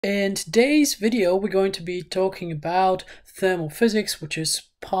In today's video, we're going to be talking about thermal physics, which is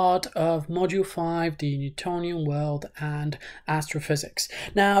part of Module 5, the Newtonian world, and astrophysics.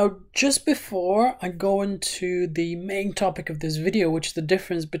 Now, just before I go into the main topic of this video, which is the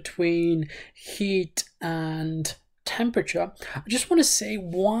difference between heat and temperature, I just want to say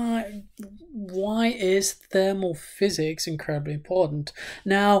why is thermal physics incredibly important.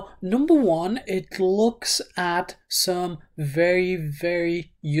 Now, number one, it looks at some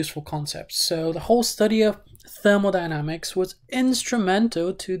very useful concepts. So the whole study of thermodynamics was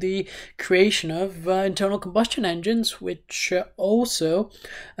instrumental to the creation of internal combustion engines, which also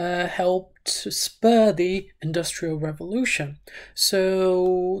helped to spur the Industrial Revolution.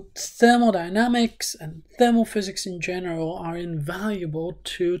 So thermodynamics and thermal physics in general are invaluable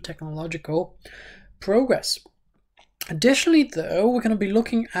to technological progress. Additionally, though, we're going to be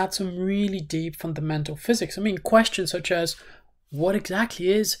looking at some really deep fundamental physics. I mean, questions such as what exactly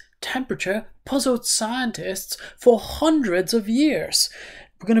is temperature puzzled scientists for hundreds of years.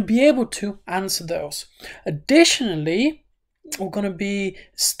 We're going to be able to answer those. Additionally, we're going to be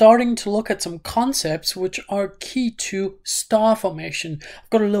starting to look at some concepts which are key to star formation. I've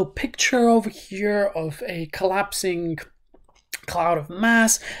got a little picture over here of a collapsing cloud of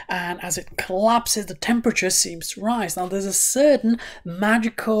mass, and as it collapses, the temperature seems to rise. Now, there's a certain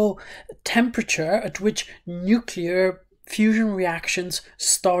magical temperature at which nuclear fusion reactions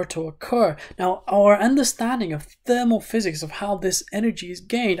start to occur. Now, our understanding of thermal physics, of how this energy is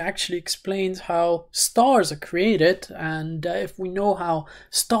gained, actually explains how stars are created, and if we know how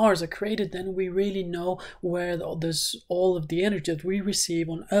stars are created, then we really know where all of the energy that we receive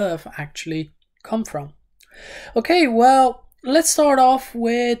on Earth actually come from. Okay, well, let's start off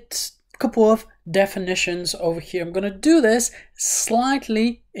with a couple of definitions over here. I'm going to do this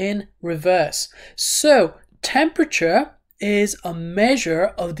slightly in reverse. So, temperature is a measure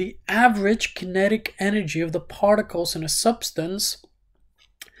of the average kinetic energy of the particles in a substance.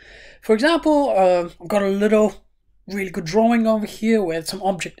 For example, I've got a little really good drawing over here with some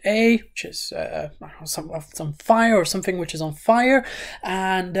object A, which is some fire, or something which is on fire.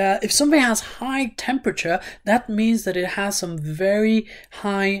 And if something has high temperature, that means that it has some very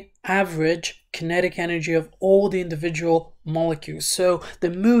high average kinetic energy of all the individual molecules. So they're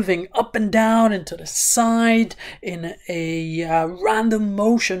moving up and down and to the side in a random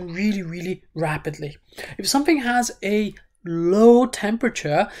motion really rapidly. If something has a low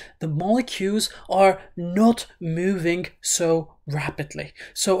temperature, the molecules are not moving so rapidly.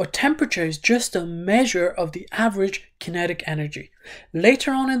 So a temperature is just a measure of the average kinetic energy.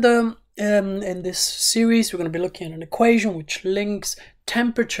 Later on in this series, we're going to be looking at an equation which links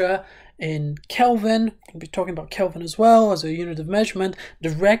temperature in Kelvin, we'll be talking about Kelvin as well as a unit of measurement,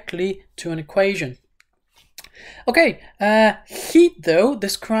 directly to an equation. Okay, heat though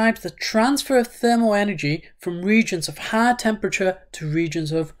describes the transfer of thermal energy from regions of higher temperature to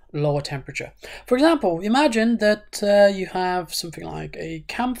regions of lower temperature. For example, imagine that you have something like a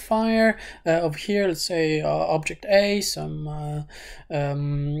campfire over here. Let's say object A, some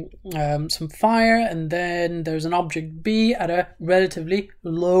fire, and then there's an object B at a relatively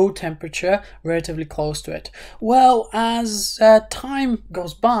low temperature, relatively close to it. Well, as time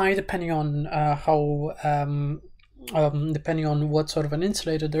goes by, depending on depending on what sort of an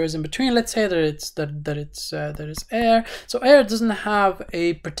insulator there is in between. Let's say that it's air. So air doesn't have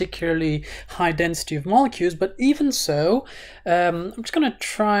a particularly high density of molecules, but even so, I'm just going to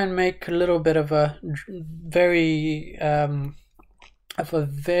try and make a little bit of a very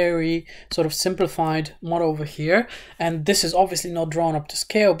sort of simplified model over here, and this is obviously not drawn up to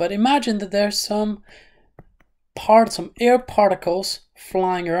scale, but imagine that there's some air particles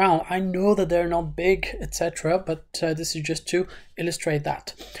flying around. I know that they're not big, etc., but this is just to illustrate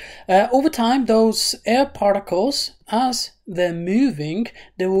that. Over time, those air particles, as they're moving,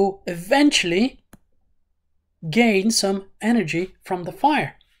 they will eventually gain some energy from the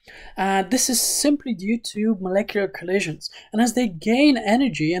fire. This is simply due to molecular collisions. And as they gain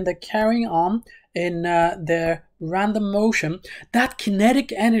energy and they're carrying on in their random motion, that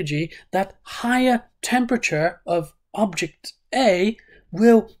kinetic energy, that higher temperature of object A,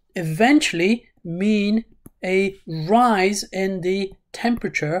 will eventually mean a rise in the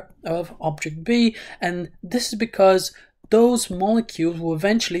temperature of object B. And this is because those molecules will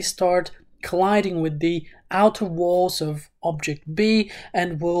eventually start colliding with the outer walls of object B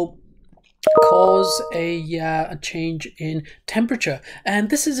and will cause a change in temperature. And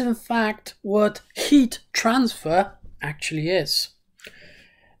this is in fact what heat transfer actually is.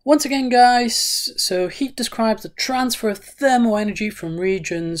 Once again, guys, so heat describes the transfer of thermal energy from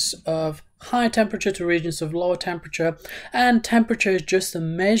regions of high temperature to regions of lower temperature, and temperature is just a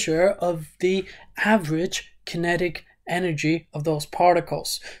measure of the average kinetic energy of those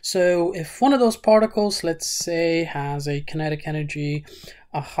particles. So if one of those particles, let's say, has a kinetic energy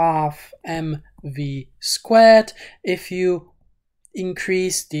a half mv squared, if you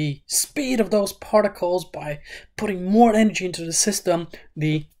increase the speed of those particles by putting more energy into the system,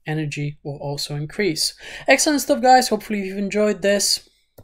 the energy will also increase. Excellent stuff, guys. Hopefully you've enjoyed this.